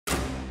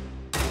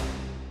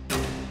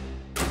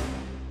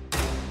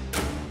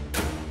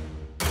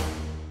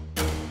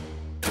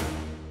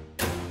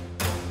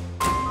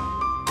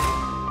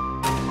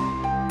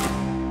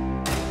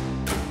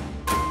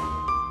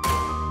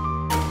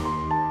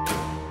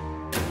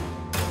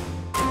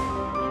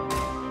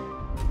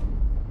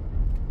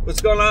What's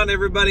going on,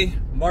 everybody?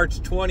 March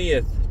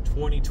 20th,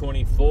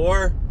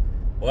 2024.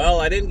 Well,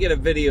 I didn't get a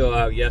video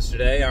out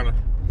yesterday.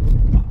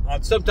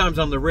 Sometimes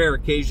on the rare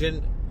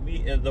occasion,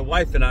 the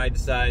wife and I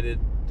decided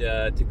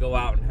to go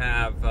out and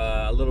have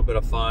a little bit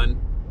of fun.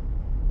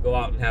 Go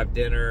out and have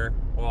dinner.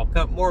 Well,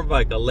 more of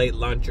like a late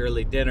lunch,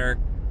 early dinner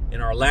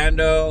in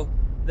Orlando.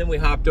 Then we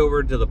hopped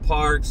over to the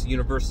parks,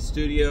 Universal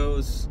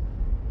Studios.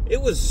 It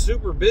was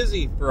super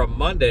busy for a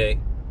Monday.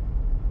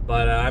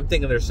 But I'm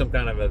thinking there's some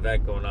kind of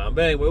event going on.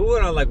 But anyway, we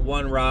went on like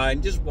one ride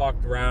and just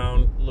walked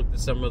around, looked at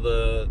some of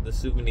the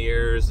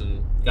souvenirs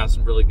and got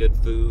some really good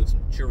food,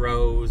 some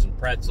churros and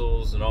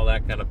pretzels and all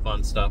that kind of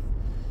fun stuff.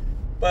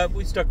 But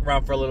we stuck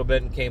around for a little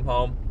bit and came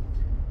home.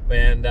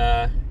 And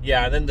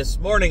yeah, and then this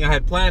morning I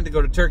had planned to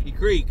go to Turkey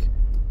Creek.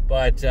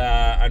 But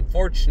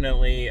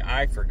unfortunately,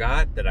 I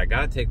forgot that I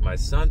got to take my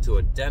son to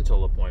a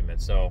dental appointment.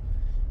 So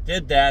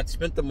did that,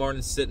 spent the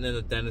morning sitting in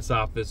the dentist's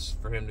office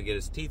for him to get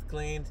his teeth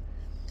cleaned.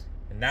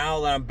 And now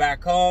that I'm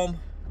back home,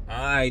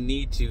 I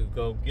need to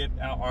go get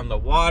out on the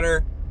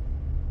water.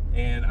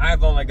 And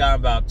I've only got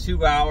about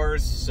 2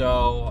 hours,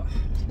 so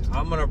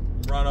I'm gonna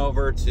run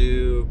over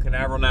to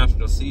Canaveral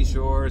National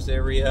Seashores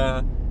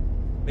area.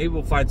 Maybe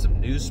we'll find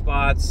some new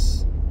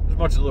spots. There's a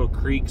bunch of little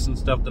creeks and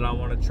stuff that I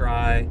want to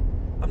try.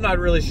 I'm not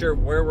really sure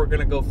where we're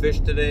gonna go fish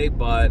today,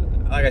 but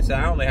like I said,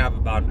 I only have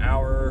about an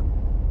hour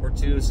or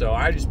two, so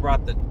I just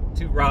brought the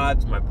 2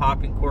 rods, my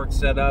popping cork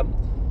set up,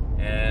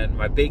 and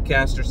my bait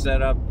caster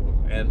set up.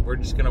 And we're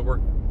just gonna work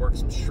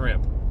some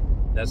shrimp.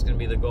 That's gonna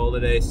be the goal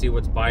today. See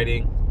what's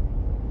biting.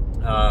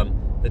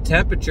 The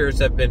temperatures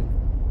have been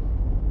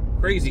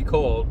crazy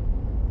cold.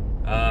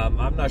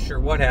 I'm not sure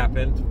what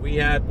happened. We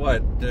had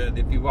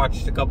if you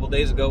watched a couple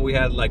days ago, we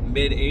had like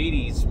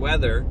mid-80s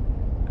weather,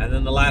 and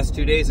then the last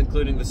 2 days,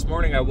 including this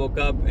morning, I woke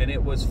up and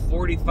it was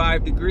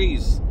 45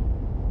 degrees.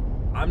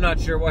 I'm not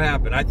sure what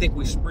happened. I think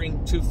we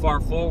spring too far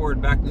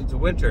forward back into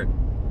winter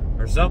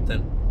or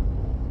something.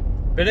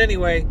 But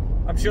anyway,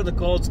 I'm sure the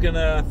cold's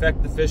gonna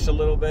affect the fish a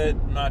little bit.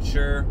 I'm not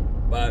sure,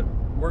 but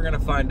we're gonna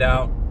find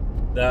out.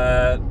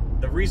 The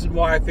reason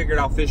why I figured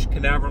I'll fish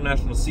Canaveral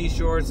National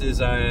Seashores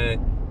is I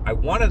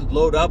want to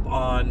load up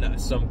on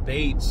some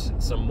baits,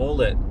 some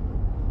mullet,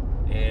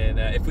 and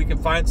if we can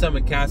find some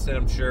and cast it,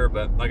 I'm sure.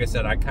 But like I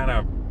said, I kind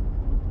of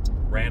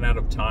ran out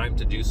of time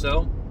to do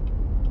so.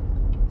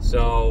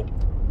 So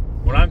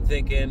what I'm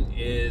thinking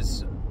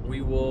is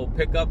we will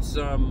pick up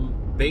some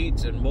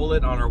bait and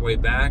mullet on our way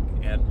back,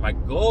 and my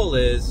goal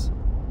is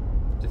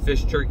to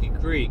fish Turkey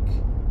Creek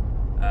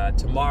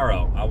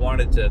tomorrow. I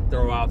wanted to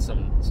throw out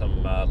some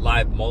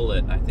live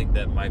mullet. I think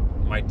that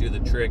might do the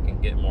trick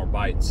and get more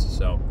bites.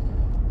 So,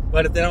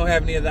 but if they don't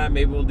have any of that,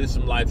 maybe we'll do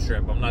some live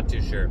shrimp. I'm not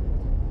too sure.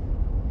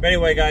 But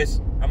anyway,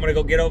 guys, I'm gonna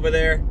go get over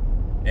there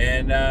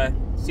and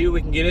see what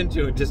we can get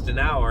into in just an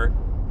hour.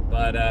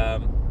 But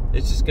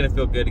it's just gonna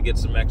feel good to get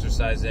some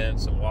exercise in,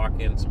 some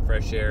walking, some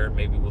fresh air.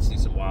 Maybe we'll see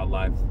some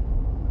wildlife.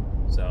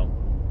 So,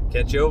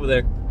 catch you over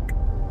there.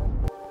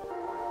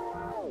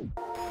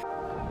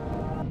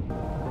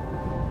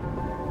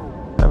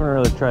 I haven't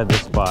really tried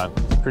this spot.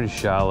 It's pretty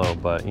shallow,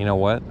 but you know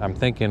what? I'm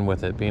thinking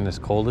with it being as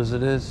cold as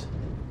it is,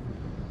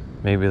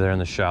 maybe they're in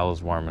the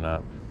shallows warming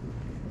up.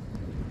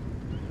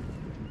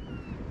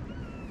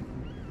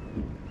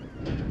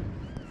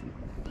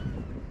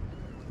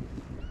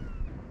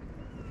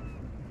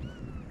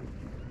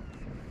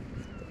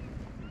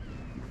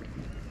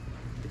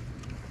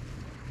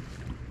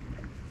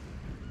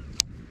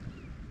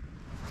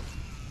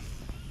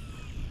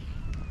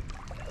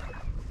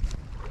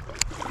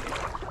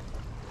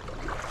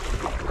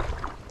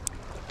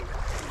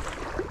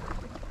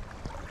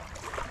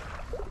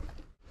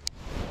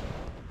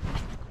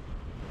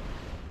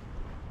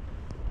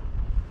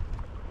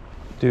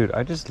 Dude,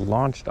 I just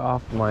launched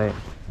off my...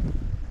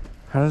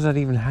 How does that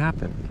even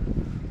happen?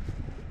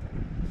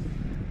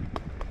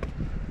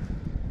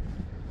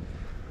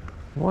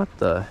 What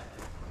the...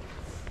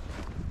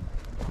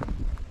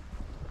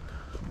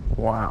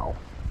 Wow.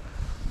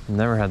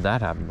 Never had that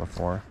happen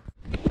before.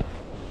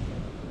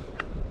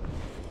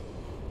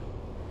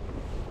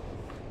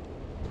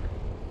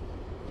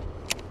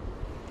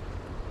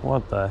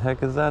 What the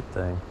heck is that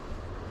thing?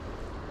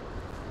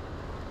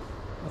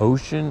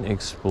 Ocean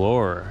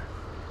Explorer.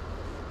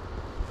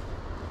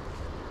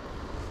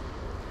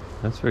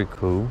 That's very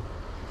cool.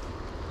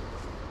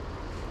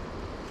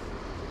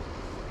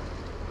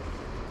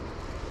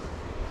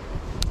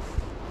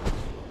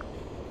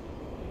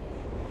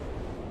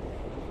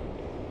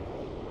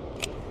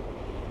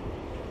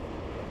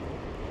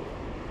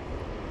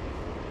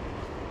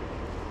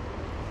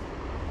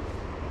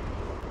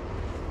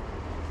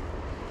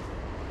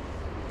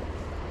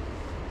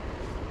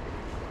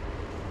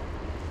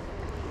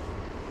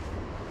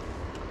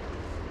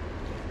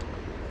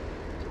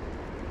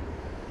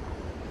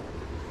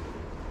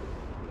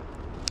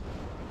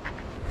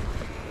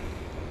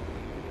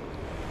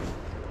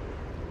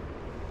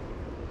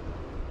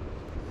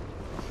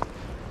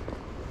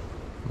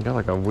 I got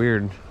like a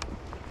weird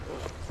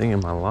thing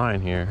in my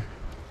line here.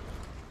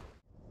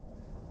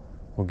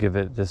 we'll give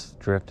it this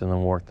drift and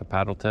then work the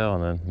paddle tail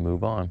and then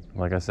move on.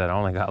 Like I said, I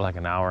only got like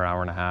an hour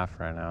and a half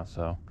right now,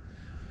 so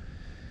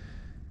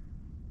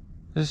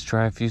just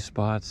try a few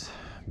spots.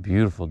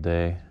 Beautiful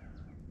day.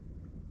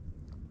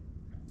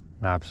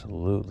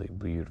 Absolutely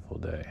beautiful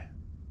day.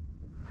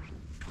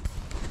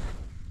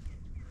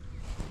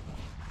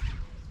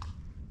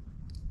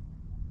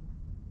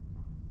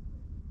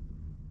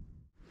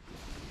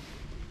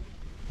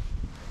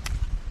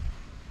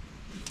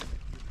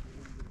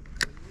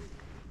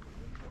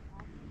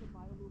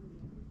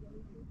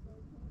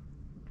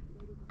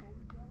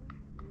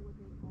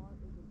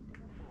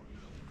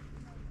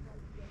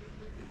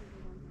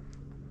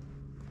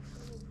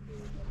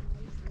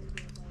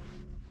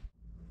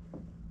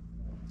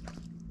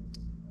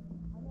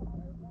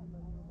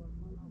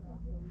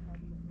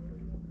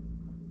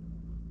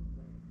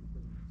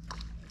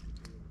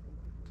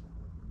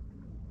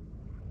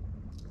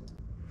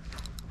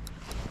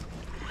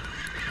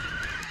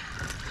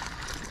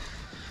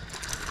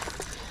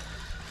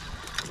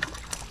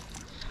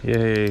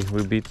 Yay,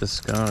 we beat the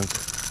skunk.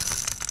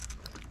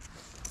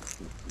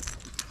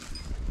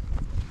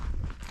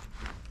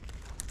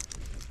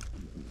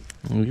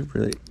 You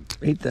really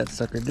ate that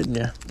sucker, didn't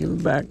you? Give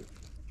it back.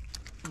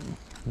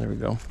 There we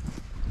go.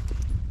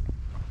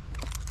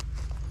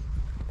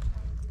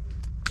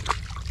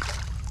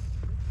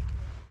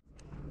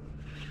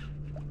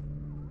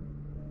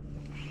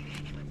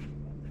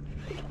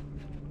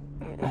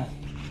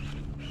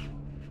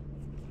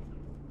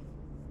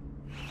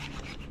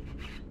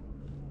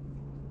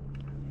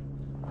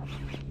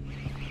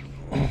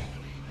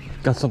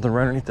 Got something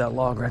right underneath that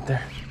log right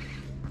there.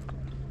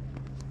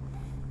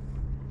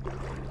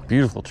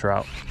 Beautiful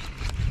trout.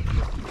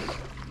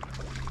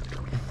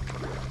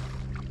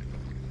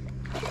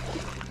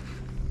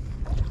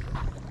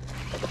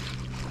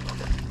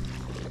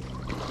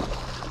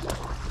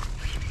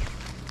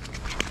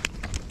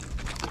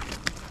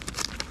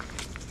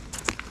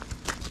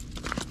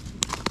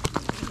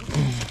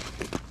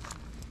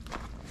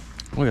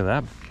 Look at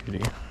that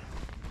beauty.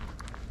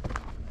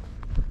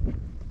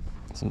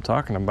 That's what I'm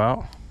talking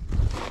about.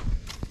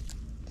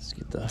 Let's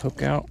get the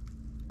hook out.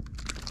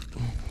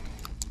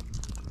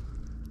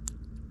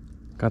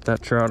 Got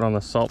that trout on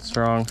the Salt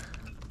Strong.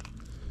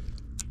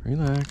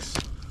 Relax.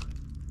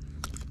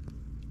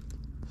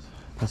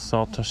 The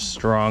Salt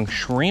Strong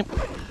shrimp.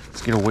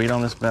 Let's get a weight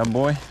on this bad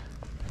boy.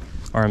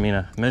 Or I mean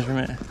a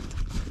measurement.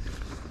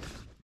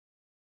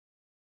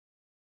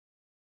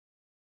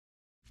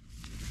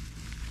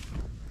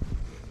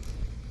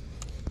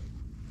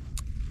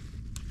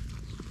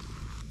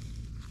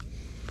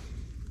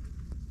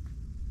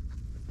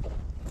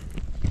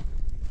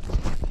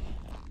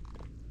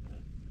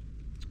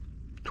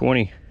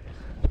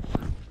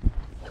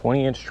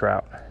 $20-inch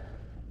trout.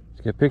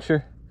 Let's get a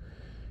picture,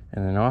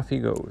 and then off he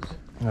goes.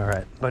 All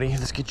right, buddy,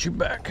 let's get you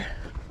back.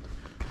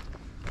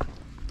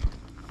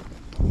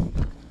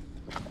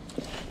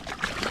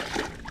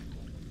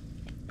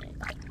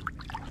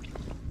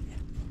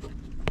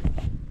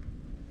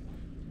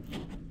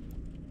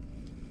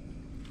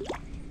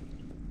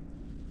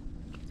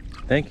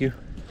 Thank you.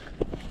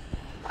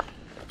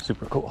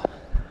 Super cool.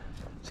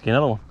 Let's get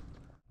another one.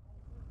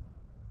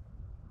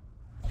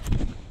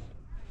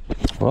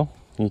 Well,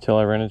 can you tell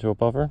I ran into a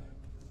puffer?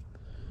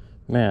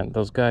 Man,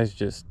 those guys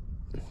just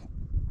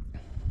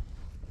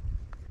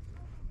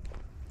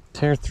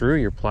tear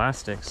through your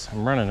plastics.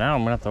 I'm running out.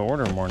 I'm gonna have to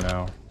order more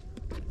now.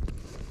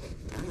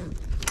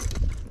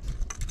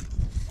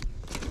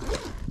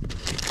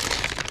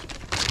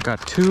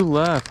 Got 2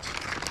 left.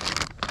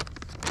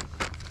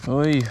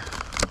 Oy.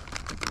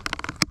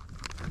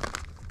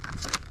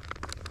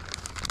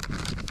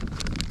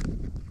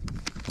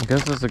 I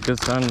guess that's a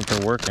good sign that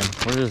they're working.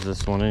 What is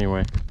this one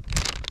anyway?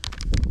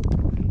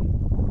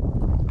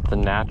 The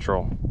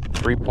natural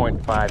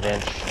 3.5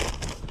 inch.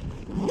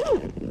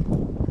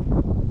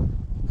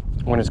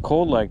 When it's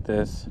cold like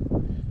this,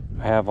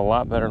 I have a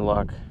lot better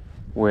luck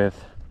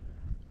with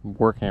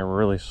working it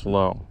really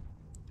slow.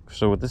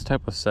 So with this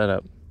type of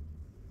setup,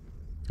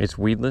 it's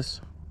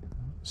weedless.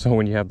 So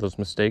when you have those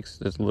mistakes,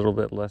 it's a little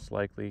bit less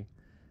likely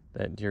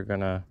that you're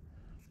gonna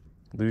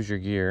lose your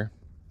gear.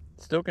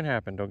 It still can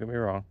happen, don't get me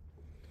wrong.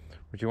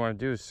 What you want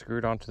to do is screw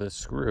it onto this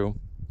screw.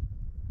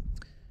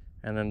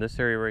 And then this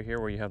area right here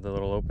where you have the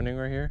little opening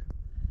right here,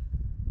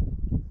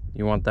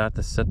 you want that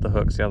to set the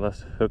hook. See how the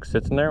hook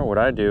sits in there? What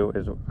I do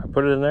is I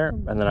put it in there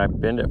and then I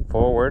bend it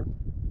forward,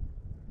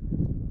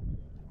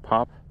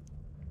 pop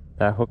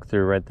that hook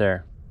through right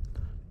there.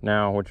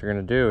 Now what you're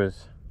going to do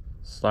is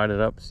slide it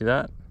up. See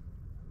that? A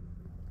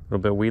little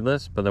bit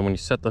weedless, but then when you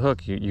set the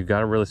hook, you got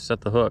to really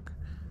set the hook.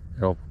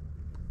 It'll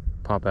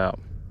pop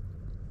out.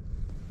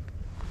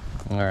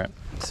 All right,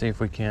 let's see if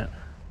we can't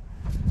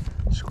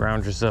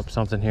scrounge us up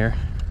something here.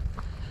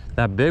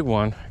 That big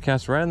one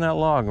cast right in that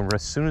log, and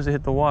as soon as it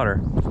hit the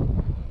water,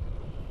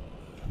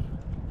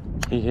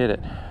 he hit it.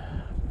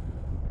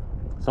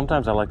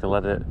 Sometimes I like to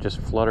let it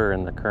just flutter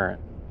in the current.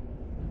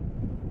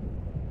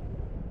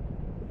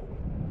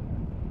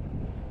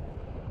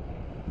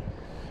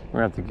 We're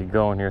gonna have to get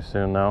going here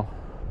soon though.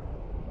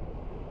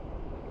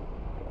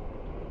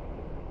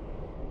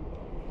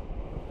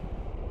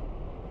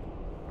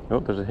 Oh,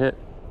 there's a hit.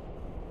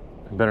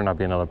 It better not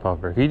be another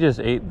puffer. If he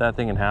just ate that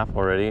thing in half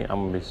already,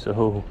 I'm gonna be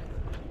so...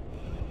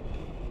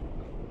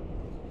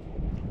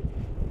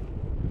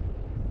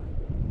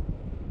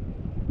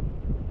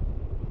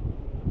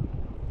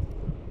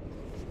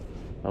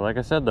 But like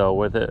I said though,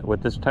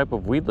 with this type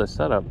of weedless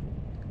setup,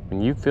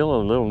 when you feel a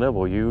little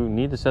nibble, you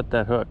need to set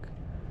that hook.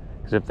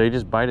 Because if they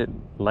just bite it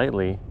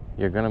lightly,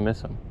 you're gonna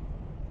miss them.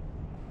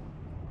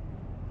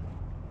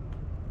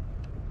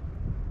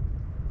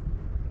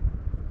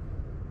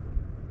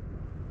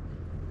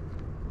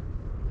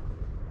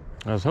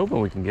 I was hoping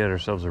we can get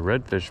ourselves a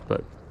redfish,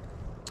 but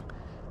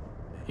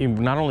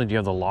not only do you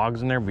have the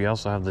logs in there, but you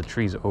also have the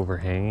trees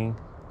overhanging,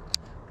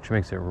 which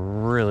makes it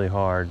really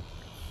hard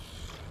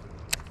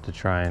to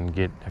try and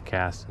get a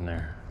cast in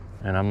there.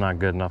 And I'm not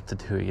good enough to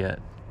do it yet.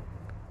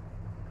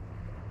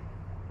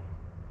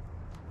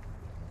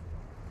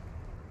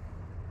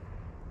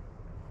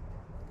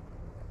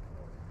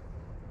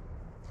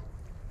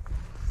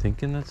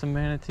 Thinking that's a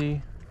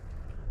manatee.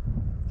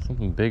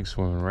 Something big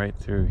swimming right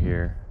through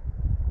here.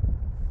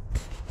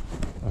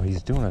 Oh,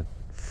 he's doing a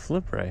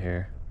flip right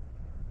here.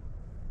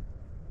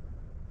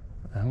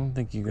 I don't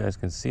think you guys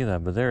can see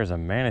that, but there is a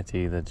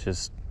manatee that's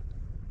just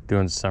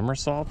doing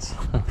somersaults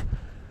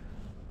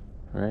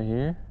right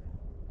here.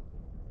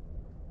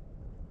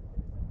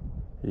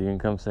 You can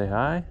come say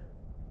hi?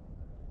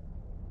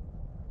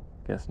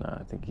 Guess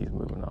not. I think he's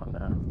moving on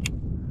now.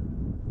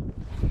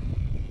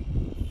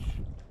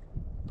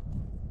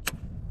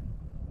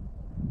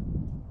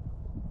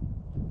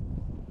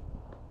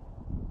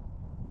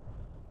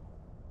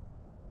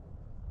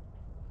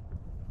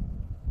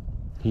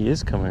 He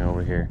is coming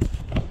over here.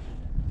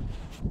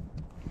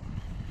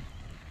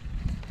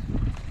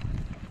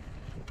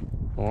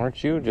 Well,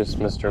 aren't you just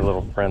Mr.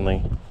 Little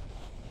Friendly?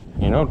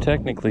 You know,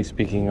 technically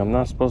speaking, I'm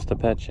not supposed to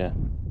pet you.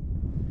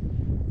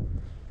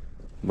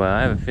 But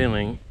I have a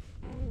feeling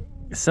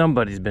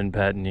somebody's been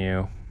petting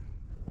you.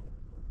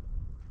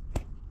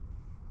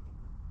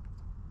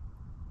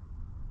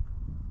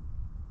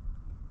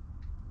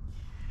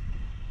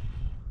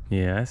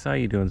 Yeah, I saw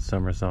you doing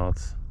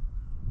somersaults.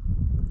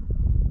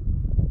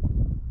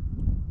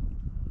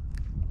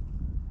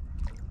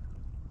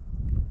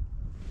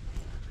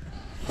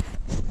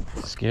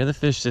 Scare the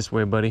fish this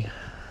way, buddy.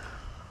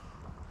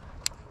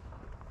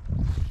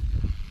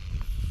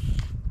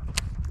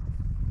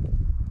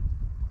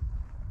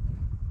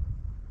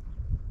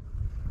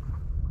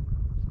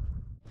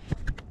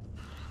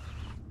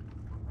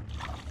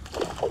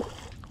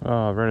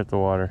 Oh, right at the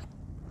water.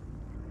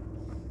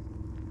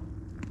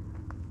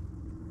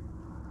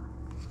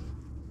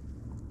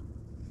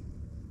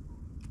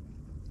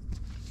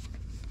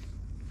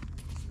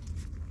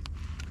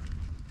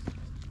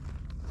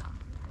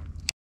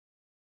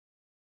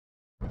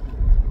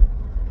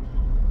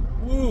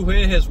 Woo,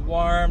 it has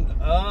warmed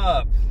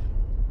up.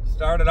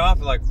 Started off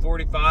at like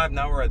 45,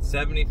 now we're at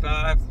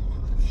 75.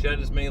 Shed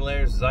as many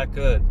layers as I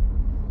could.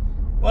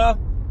 Well,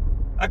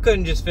 I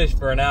couldn't just fish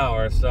for an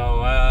hour, so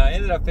I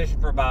ended up fishing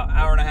for about an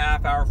hour and a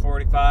half, hour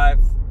 45.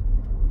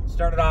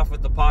 Started off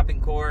with the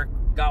popping cork,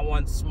 got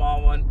one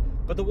small one,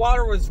 but the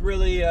water was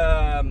really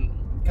kind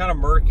of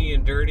murky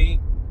and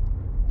dirty,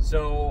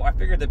 so I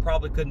figured they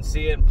probably couldn't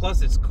see it, and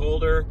plus it's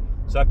colder,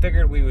 so I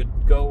figured we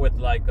would go with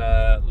like,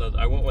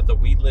 I went with the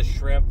weedless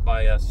shrimp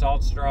by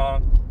Salt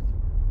Strong,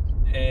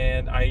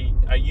 and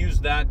I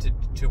used that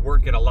to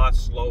work it a lot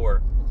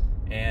slower,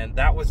 and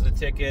that was the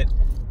ticket.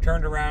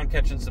 Turned around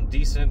catching some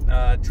decent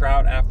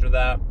trout after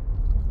that.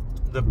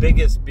 The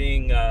biggest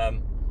being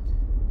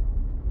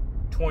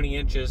 20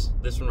 inches,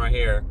 this one right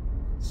here.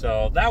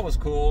 So that was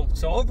cool.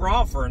 So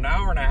overall, for an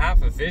hour and a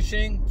half of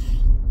fishing,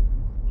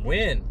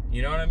 win,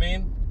 you know what I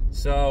mean?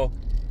 So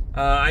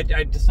I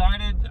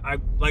decided,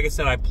 like I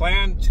said, I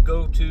planned to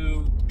go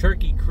to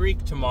Turkey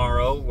Creek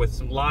tomorrow with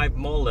some live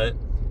mullet,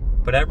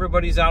 but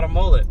everybody's out of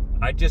mullet.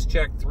 I just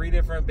checked 3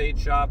 different bait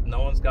shops,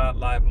 no one's got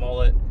live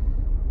mullet.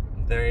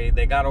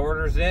 They got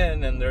orders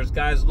in, and there's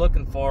guys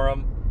looking for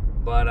them,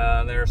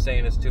 but they're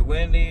saying it's too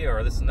windy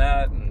or this and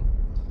that. And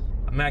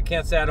I mean, I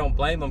can't say I don't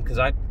blame them, because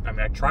I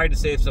tried to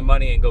save some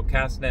money and go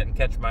cast net and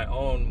catch my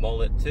own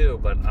mullet too,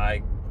 but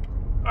I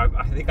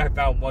think I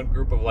found one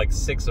group of like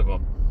 6 of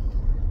them.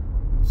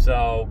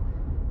 So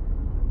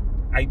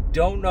I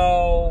don't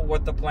know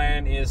what the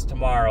plan is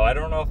tomorrow. I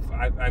don't know if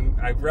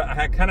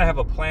I kind of have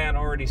a plan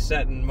already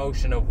set in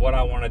motion of what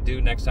I want to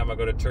do next time I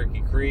go to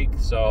Turkey Creek.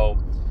 So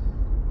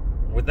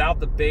without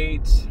the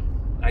bait,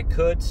 I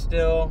could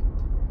still,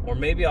 or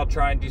maybe I'll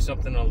try and do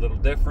something a little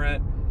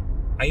different.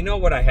 I know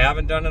what I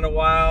haven't done in a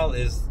while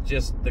is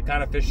just the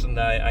kind of fishing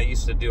that I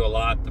used to do a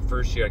lot the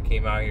first year I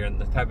came out here,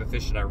 and the type of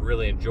fishing I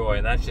really enjoy,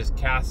 and that's just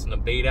casting the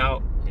bait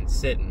out and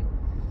sitting.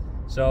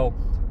 So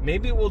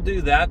maybe we'll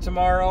do that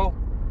tomorrow,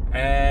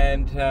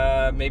 and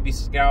maybe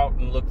scout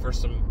and look for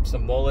some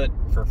mullet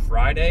for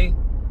Friday,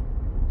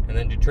 and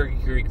then do Turkey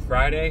Creek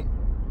Friday.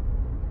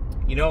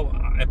 You know,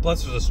 and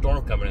plus there's a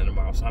storm coming in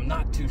tomorrow, so I'm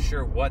not too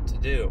sure what to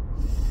do.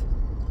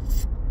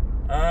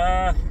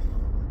 All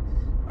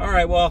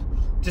right, well,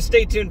 just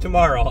stay tuned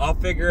tomorrow. I'll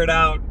figure it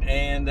out,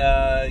 and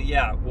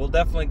yeah, we'll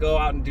definitely go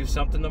out and do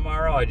something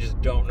tomorrow. I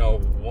just don't know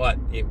what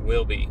it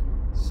will be.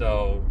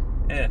 So,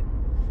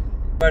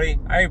 Buddy,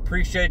 I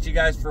appreciate you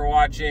guys for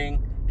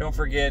watching. Don't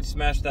forget,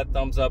 smash that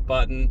thumbs up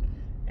button,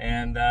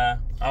 and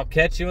I'll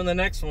catch you in the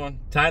next one.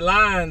 Tight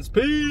lines,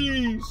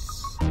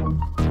 peace.